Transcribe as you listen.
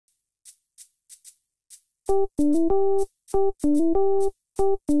My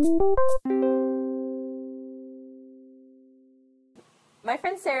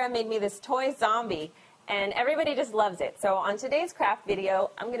friend Sarah made me this toy zombie, and everybody just loves it. So on today's craft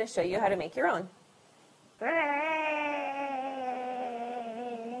video, I'm going to show you how to make your own.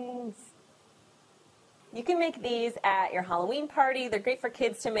 You can make these at your Halloween party. They're great for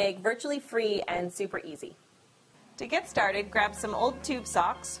kids to make, virtually free and super easy. To get started, grab some old tube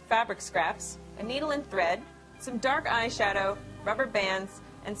socks, fabric scraps, a needle and thread, some dark eyeshadow, rubber bands,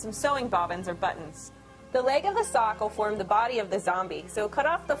 and some sewing bobbins or buttons. The leg of the sock will form the body of the zombie, so cut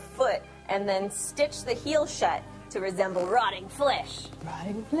off the foot and then stitch the heel shut to resemble rotting flesh.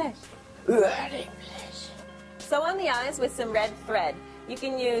 Rotting flesh. Rotting flesh. Sew on the eyes with some red thread. You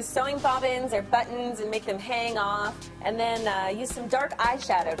can use sewing bobbins or buttons and make them hang off, and then use some dark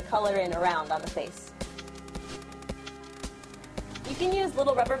eyeshadow to color in around on the face. You can use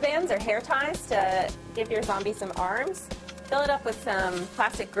little rubber bands or hair ties to give your zombie some arms. Fill it up with some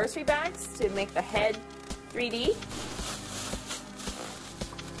plastic grocery bags to make the head 3D.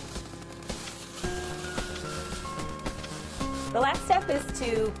 The last step is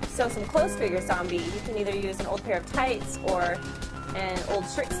to sew some clothes for your zombie. You can either use an old pair of tights or an old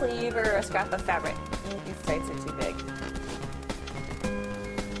shirt sleeve or a scrap of fabric. These tights are too big.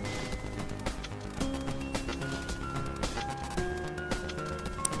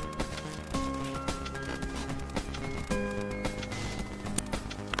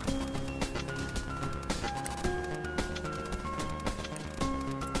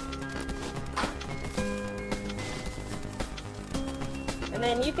 And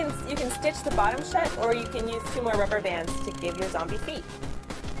then you can stitch the bottom shut, or you can use 2 more rubber bands to give your zombie feet.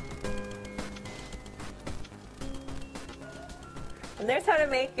 And there's how to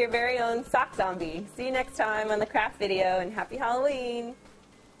make your very own sock zombie. See you next time on the craft video, and happy Halloween!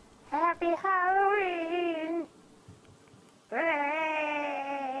 Happy Halloween! Praise.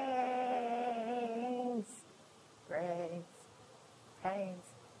 Praise.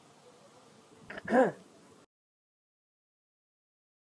 Praise.